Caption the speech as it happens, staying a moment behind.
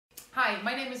Hi,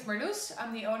 my name is Marloes.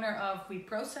 I'm the owner of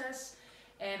Weprocess,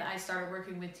 and I started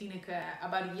working with Tineke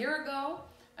about a year ago.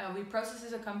 Weprocess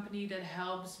is a company that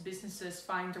helps businesses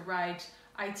find the right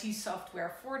IT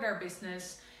software for their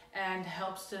business and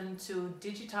helps them to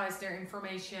digitize their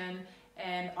information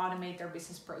and automate their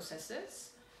business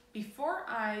processes. Before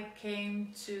I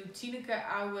came to Tineke,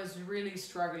 I was really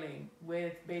struggling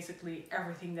with basically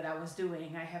everything that I was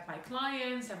doing. I had my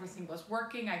clients, everything was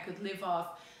working, I could live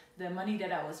off the money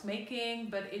that I was making,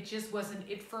 but it just wasn't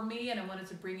it for me, and I wanted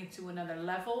to bring it to another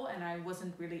level, and I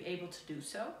wasn't really able to do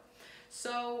so.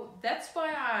 So that's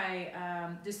why I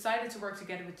decided to work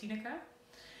together with Tineke.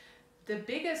 The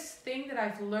biggest thing that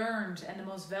I've learned and the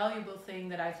most valuable thing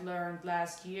that I've learned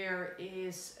last year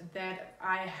is that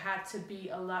I had to be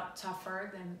a lot tougher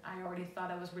than I already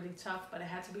thought I was really tough, but I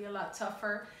had to be a lot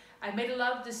tougher. I made a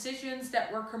lot of decisions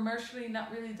that were commercially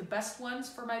not really the best ones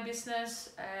for my business,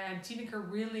 and Tineke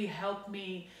really helped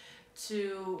me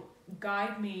to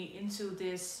guide me into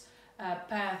this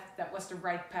path that was the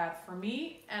right path for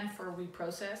me and for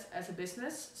Weprocess as a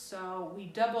business. So we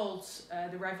doubled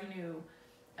the revenue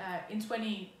in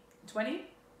 2020,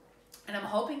 and I'm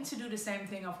hoping to do the same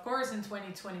thing, of course, in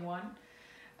 2021.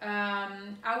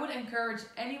 I would encourage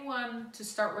anyone to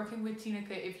start working with Tineke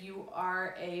if you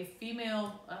are a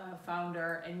female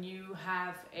founder and you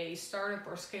have a startup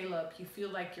or scale up, you feel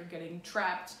like you're getting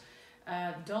trapped.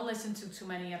 Don't listen to too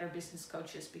many other business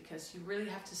coaches, because you really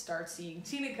have to start seeing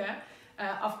Tineke,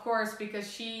 of course,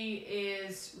 because she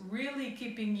is really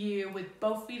keeping you with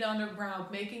both feet on the ground,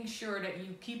 making sure that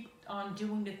you keep on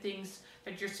doing the things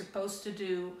that you're supposed to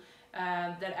do,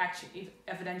 that actually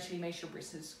eventually makes your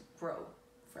business grow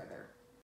further.